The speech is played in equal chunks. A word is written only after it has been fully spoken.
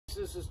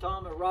This is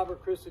Tom at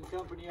Robert Chris and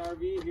Company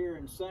RV here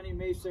in sunny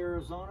Mesa,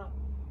 Arizona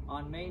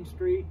on Main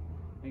Street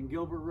and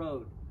Gilbert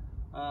Road.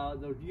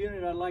 The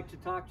unit I'd like to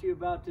talk to you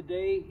about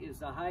today is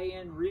the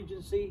high-end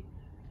Regency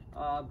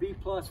B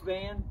Plus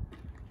van,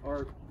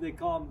 or they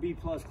call them B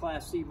Plus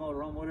Class C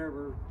motorhome,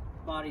 whatever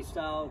body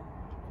style.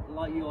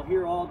 You'll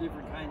hear all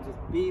different kinds of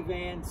B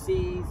vans,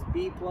 C's,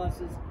 B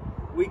Pluses.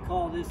 We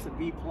call this a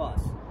B Plus.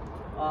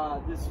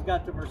 This has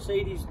got the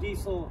Mercedes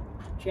diesel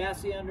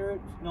chassis under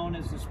it, known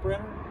as the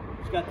Sprinter.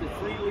 It's got the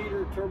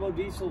 3-liter turbo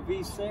diesel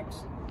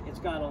V6. It's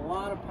got a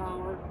lot of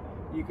power.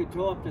 You could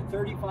tow up to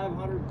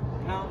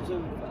 3,500 pounds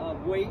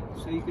of weight,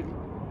 so you could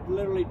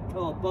literally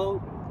tow a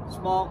boat,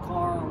 small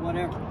car, or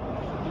whatever.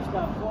 It's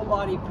got full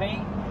body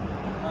paint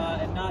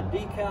and not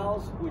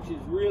decals, which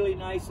is really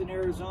nice in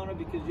Arizona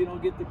because you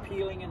don't get the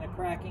peeling and the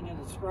cracking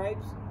of the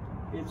stripes.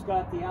 It's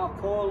got the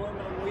Alcoa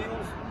aluminum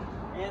wheels,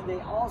 and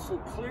they also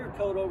clear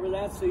coat over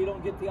that so you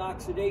don't get the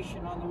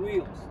oxidation on the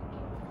wheels.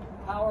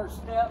 Power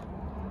step.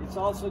 It's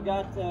also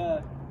got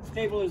the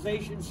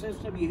stabilization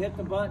system. You hit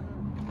the button,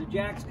 the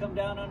jacks come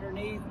down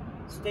underneath,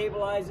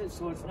 stabilize it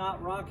so it's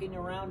not rocking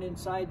around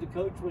inside the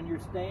coach when you're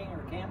staying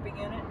or camping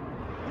in it.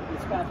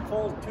 It's got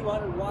full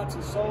 200 watts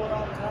of solar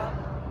on top.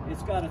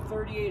 It's got a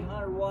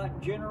 3,800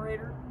 watt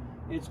generator.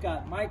 It's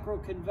got micro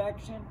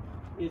convection.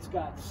 It's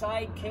got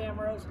side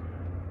cameras.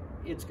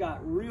 It's got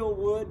real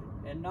wood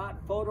and not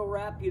photo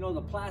wrap, you know,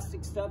 the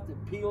plastic stuff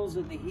that peels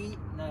in the heat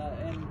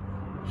and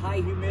high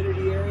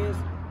humidity areas.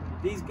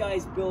 These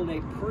guys build a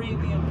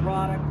premium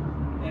product,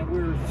 and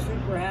we're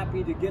super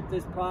happy to get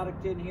this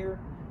product in here.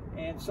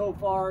 And so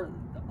far,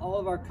 all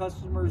of our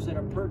customers that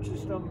have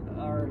purchased them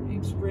are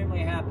extremely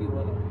happy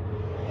with them.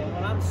 And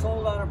when I'm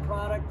sold on a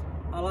product,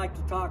 I like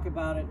to talk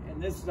about it, and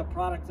this is a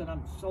product that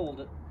I'm sold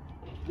it.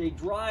 They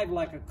drive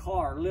like a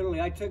car,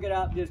 literally. I took it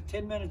out just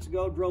 10 minutes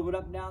ago, drove it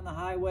up and down the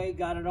highway,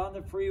 got it on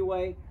the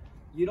freeway.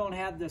 You don't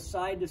have the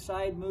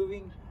side-to-side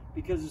moving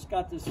because it's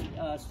got this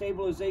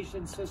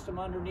stabilization system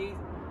underneath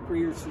for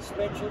your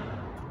suspension.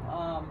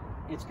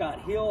 It's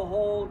got hill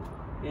hold.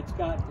 It's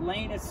got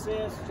lane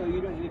assist, so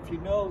if you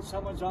know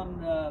someone's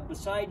on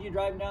beside you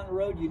driving down the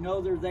road, you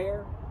know they're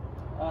there.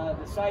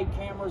 The side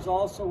cameras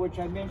also, which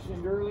I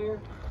mentioned earlier.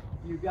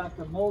 You've got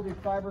the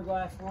molded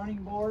fiberglass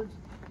running boards.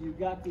 You've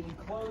got the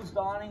enclosed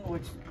awning,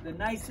 which the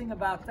nice thing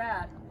about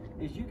that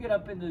is you get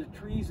up into the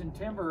trees and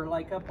timber,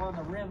 like up on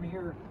the rim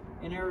here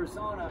in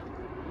Arizona,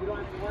 you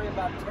don't have to worry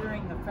about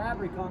tearing the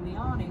fabric on the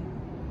awning,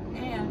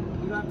 and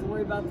you don't have to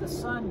worry about the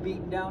sun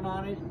beating down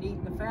on it and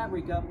eating the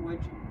fabric up, which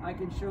I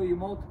can show you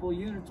multiple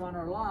units on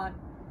our lot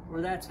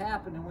where that's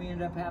happened, and we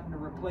end up having to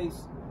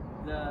replace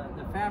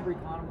the fabric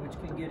on them, which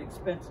can get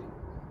expensive.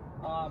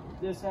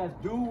 This has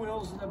dual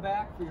wheels in the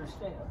back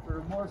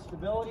for more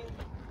stability.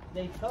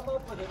 They come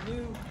up with a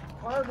new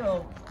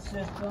cargo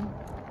system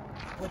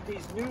with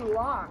these new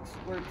locks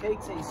where it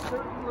takes a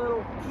certain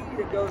little key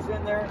that goes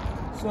in there,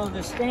 so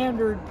the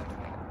standard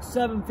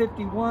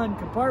 751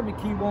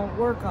 compartment key won't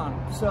work on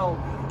it. So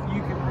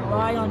you can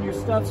rely on your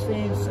stuff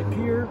staying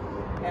secure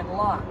and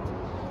locked.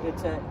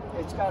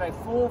 It's got a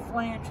full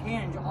flange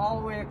hinge all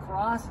the way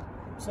across,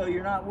 so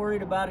you're not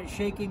worried about it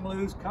shaking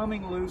loose,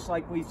 coming loose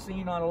like we've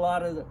seen on a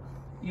lot of the,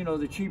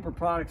 the cheaper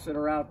products that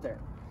are out there.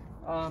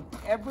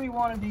 Every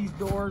one of these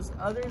doors,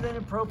 other than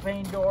a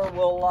propane door,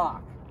 will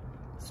lock.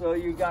 So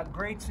you've got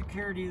great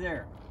security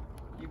there.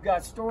 You've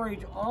got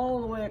storage all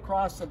the way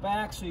across the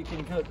back, so you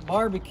can put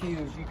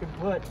barbecues, you can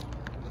put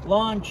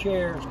lawn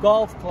chairs,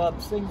 golf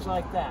clubs, things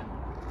like that.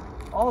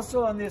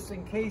 Also on this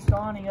encased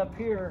awning up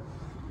here,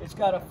 it's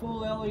got a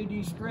full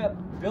LED strip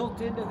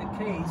built into the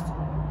case,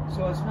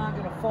 so it's not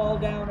going to fall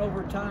down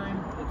over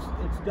time.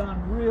 It's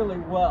done really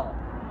well.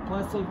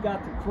 Plus they've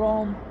got the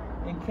chrome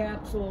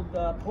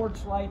encapsulated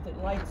porch light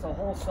that lights the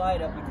whole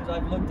side up, because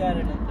I've looked at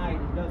it at night.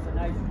 It does a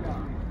nice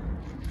job.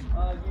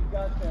 You've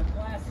got the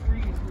Class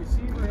 3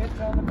 receiver hitch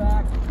on the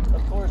back.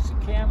 Of course,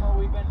 the camera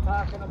we've been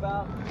talking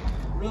about.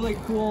 Really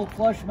cool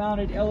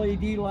flush-mounted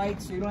LED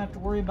lights, so you don't have to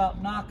worry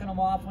about knocking them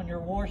off when you're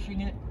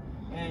washing it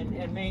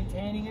and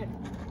maintaining it.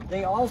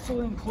 They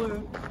also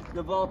include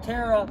the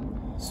Volterra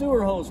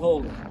sewer hose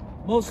holder.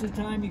 Most of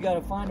the time, you got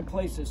to find a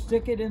place to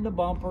stick it in the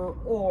bumper,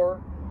 or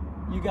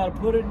you got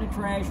to put it in a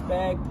trash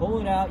bag,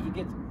 pull it out. You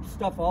get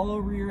stuff all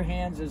over your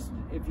hands.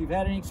 If you've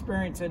had any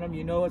experience in them,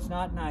 you know it's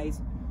not nice.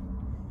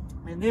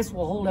 And this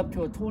will hold up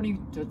to a 20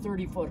 to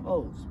 30 foot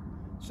hose.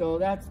 So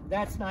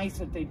that's nice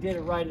that they did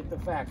it right at the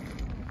factory.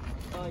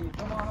 You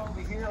come on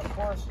over here, of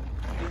course,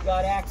 you've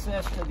got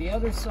access to the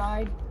other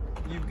side.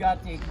 You've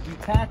got the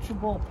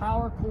detachable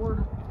power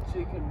cord, so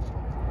you can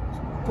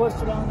push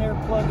it on there,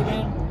 plug it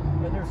in,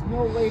 and there's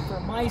no way for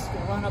mice to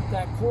run up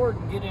that cord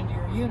and get into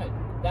your unit.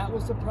 That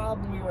was the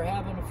problem we were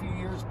having a few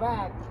years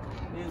back,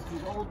 is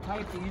these old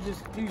type that you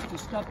just used to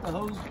stuff the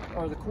hose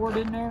or the cord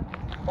in there.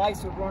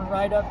 Mice would run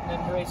right up and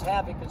then raise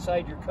havoc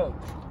inside your coach.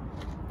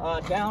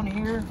 Down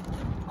here,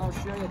 I'll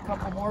show you a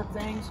couple more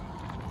things.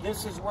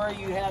 This is where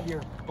you have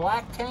your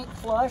black tank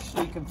flush,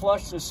 so you can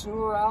flush the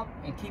sewer out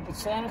and keep it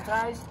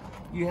sanitized.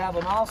 You have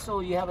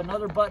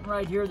another button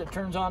right here that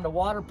turns on the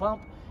water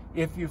pump.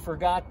 if you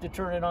forgot to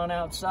turn it on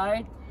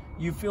outside.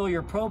 You fill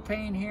your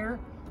propane here.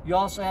 You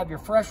also have your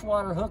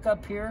freshwater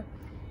hookup here.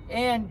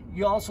 And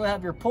you also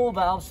have your pull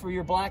valves for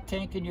your black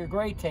tank and your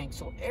gray tank.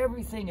 So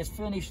everything is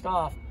finished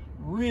off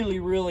really,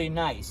 really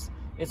nice.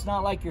 It's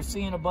not like you're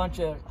seeing a bunch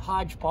of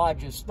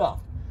hodgepodge of stuff.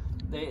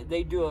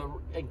 They do an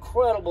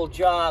incredible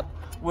job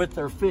with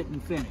their fit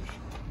and finish.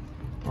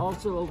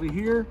 Also over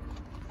here,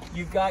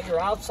 you've got your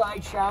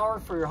outside shower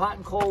for your hot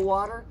and cold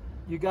water.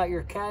 You got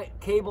your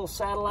cable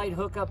satellite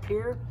hookup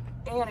here,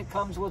 and it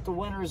comes with the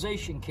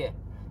winterization kit.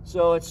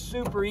 So it's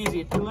super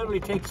easy. It literally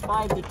takes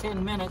 5 to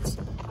 10 minutes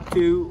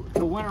to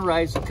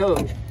winterize the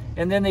coach.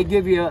 And then they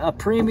give you a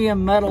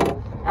premium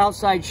metal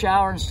outside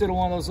shower instead of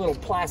one of those little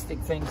plastic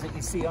things that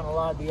you see on a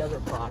lot of the other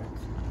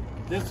products.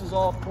 This is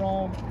all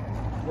chrome.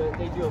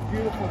 They do a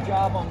beautiful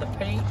job on the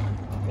paint.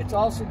 It's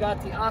also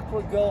got the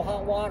Aqua Go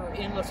hot water,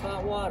 endless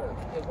hot water.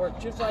 It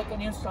works just like an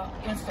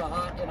Insta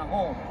Hot in a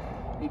home.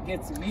 It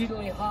gets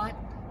immediately hot,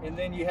 and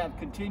then you have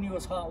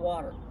continuous hot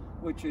water,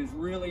 which is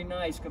really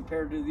nice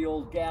compared to the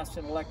old gas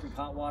and electric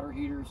hot water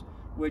heaters,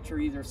 which are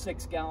either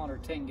 6-gallon or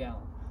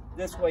 10-gallon.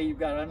 This way you've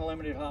got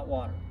unlimited hot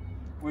water,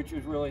 which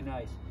is really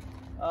nice.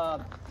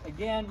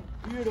 Again,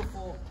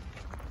 beautiful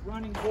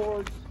running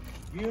boards,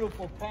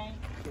 beautiful paint.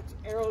 It's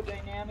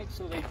aerodynamic,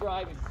 so they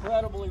drive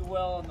incredibly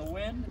well in the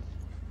wind.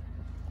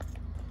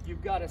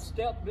 You've got a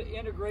step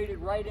integrated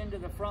right into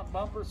the front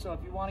bumper, so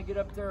if you want to get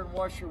up there and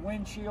wash your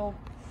windshield,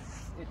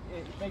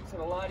 it makes it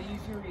a lot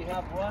easier. You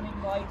have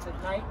running lights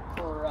at night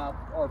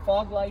or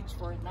fog lights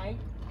for at night,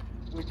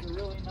 which are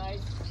really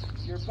nice.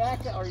 Your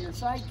back or your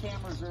side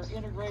cameras are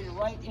integrated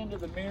right into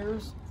the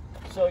mirrors,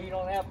 so you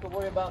don't have to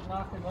worry about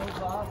knocking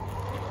those off.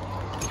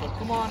 So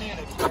come on in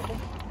a second.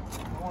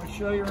 I want to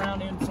show you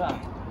around inside.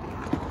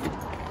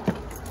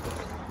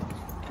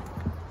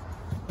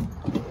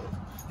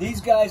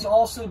 These guys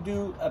also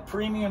do a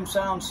premium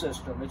sound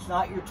system. It's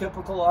not your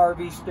typical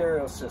RV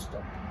stereo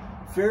system.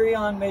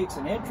 Furrion makes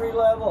an entry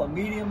level, a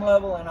medium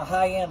level, and a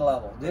high-end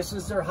level. This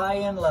is their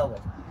high-end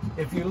level.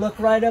 If you look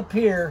right up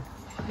here,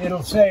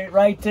 it'll say it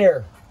right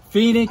there,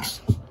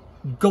 Phoenix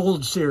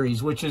Gold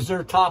Series, which is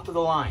their top of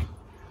the line.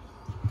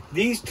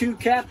 These two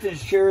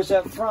captain's chairs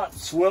up front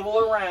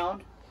swivel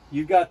around.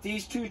 You've got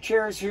these two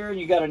chairs here, and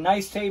you got a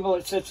nice table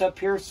that sits up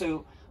here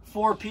so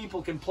 4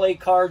 people can play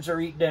cards or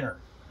eat dinner.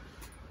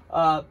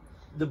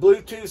 The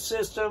Bluetooth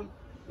system,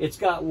 it's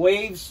got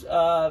waves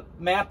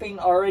mapping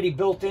already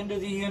built into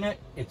the unit.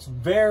 It's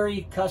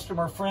very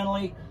customer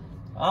friendly.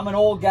 I'm an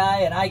old guy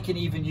and I can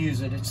even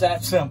use it. It's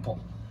that simple.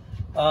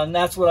 And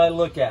that's what I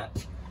look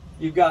at.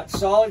 You've got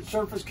solid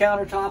surface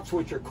countertops,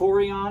 which are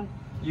Corian.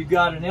 You've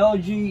got an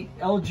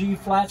LG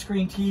flat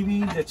screen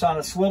TV that's on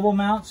a swivel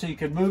mount, so you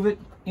can move it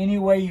any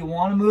way you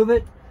want to move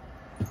it.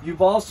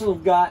 You've also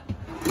got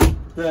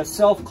the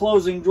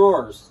self-closing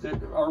drawers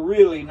that are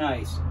really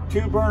nice.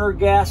 2-burner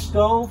gas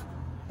stove.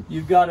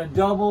 You've got a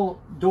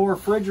double door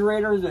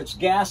refrigerator that's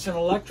gas and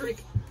electric.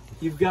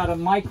 You've got a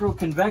micro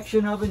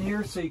convection oven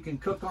here so you can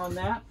cook on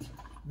that.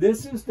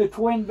 This is the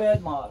twin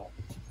bed model.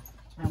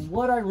 And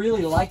what I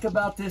really like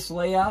about this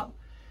layout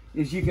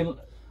is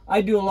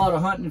I do a lot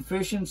of hunting and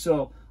fishing,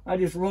 so I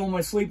just roll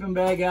my sleeping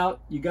bag out.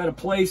 You got a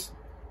place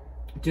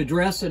to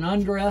dress and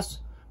undress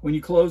when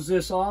you close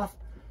this off.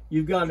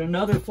 You've got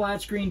another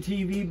flat screen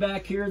TV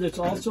back here that's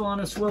also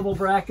on a swivel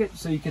bracket,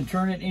 so you can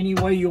turn it any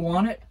way you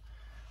want it,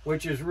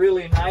 which is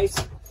really nice.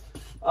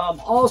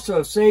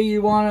 Also, say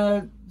you want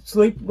to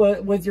sleep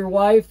with your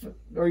wife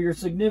or your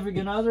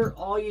significant other,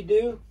 all you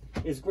do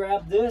is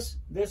grab this.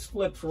 This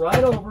flips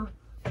right over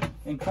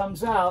and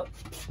comes out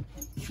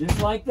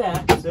just like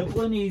that,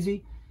 simple and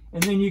easy.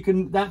 And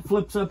then that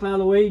flips up out of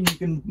the way, and you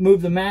can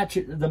move the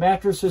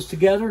mattresses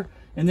together,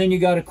 and then you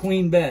got a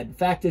queen bed. In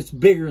fact, it's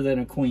bigger than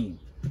a queen.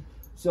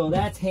 So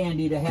that's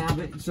handy to have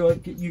it. So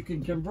you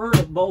can convert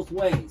it both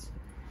ways.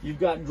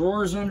 You've got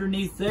drawers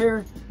underneath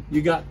there.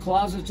 You got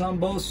closets on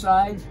both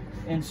sides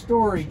and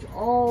storage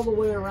all the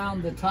way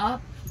around the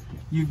top.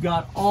 You've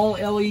got all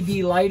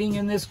LED lighting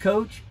in this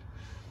coach.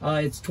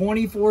 It's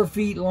 24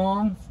 feet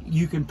long.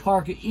 You can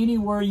park it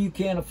anywhere you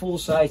can a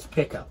full-size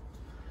pickup.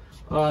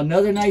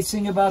 Another nice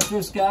thing about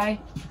this guy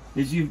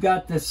is you've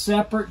got the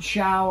separate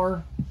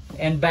shower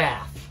and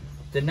bath.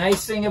 The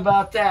nice thing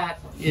about that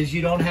is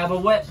you don't have a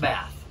wet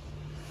bath.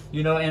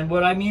 You know, and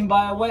what I mean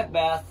by a wet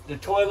bath, the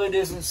toilet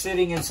isn't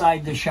sitting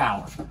inside the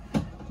shower.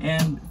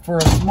 And for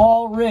a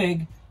small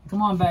rig,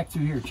 come on back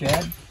through here,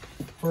 Chad.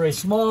 For a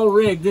small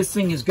rig, this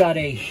thing has got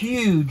a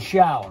huge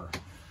shower.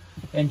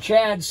 And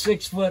Chad's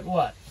 6 foot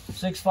what?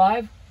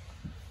 6'5"?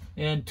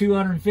 And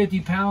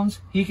 250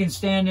 pounds. He can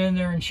stand in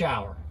there and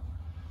shower.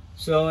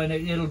 So, and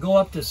it'll go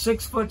up to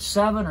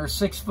 6'7" or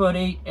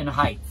 6'8" in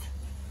height.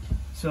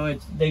 So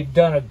they've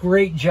done a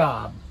great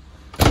job.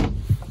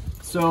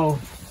 So,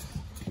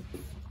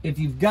 if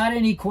you've got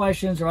any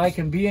questions or I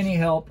can be any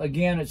help,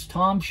 again, it's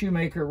Tom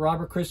Shoemaker,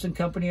 Robert Christen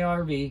Company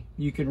RV.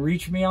 You can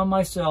reach me on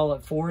my cell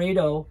at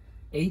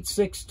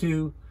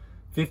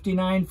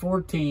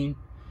 480-862-5914,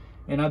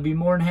 and I'd be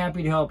more than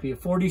happy to help you.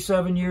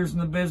 47 years in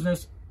the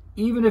business.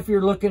 Even if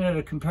you're looking at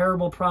a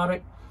comparable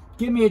product,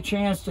 give me a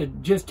chance to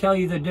just tell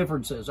you the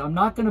differences. I'm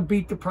not going to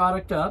beat the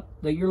product up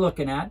that you're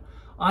looking at.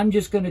 I'm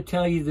just going to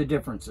tell you the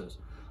differences.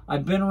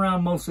 I've been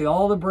around mostly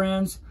all the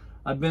brands.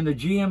 I've been the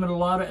GM at a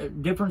lot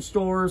of different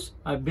stores.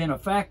 I've been a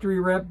factory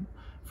rep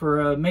for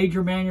a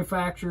major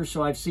manufacturer,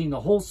 so I've seen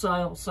the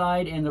wholesale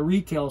side and the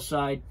retail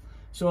side.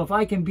 So if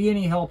I can be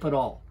any help at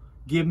all,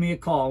 give me a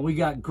call. We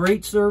got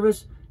great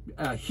service,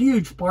 a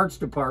huge parts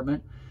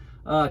department.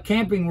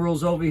 Camping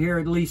World's over here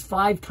at least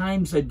 5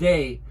 times a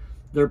day.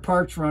 Their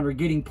parts runner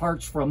getting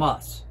parts from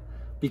us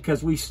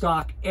because we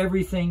stock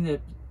everything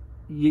that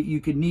you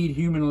could need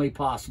humanly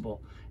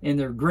possible. And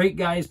they're great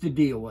guys to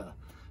deal with.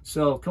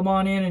 So come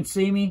on in and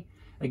see me.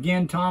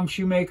 Again, Tom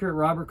Shoemaker at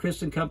Robert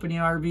Chris and Company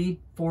RV,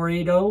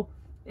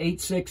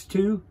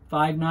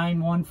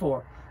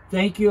 480-862-5914.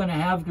 Thank you and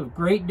have a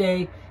great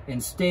day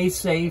and stay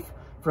safe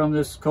from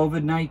this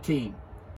COVID-19.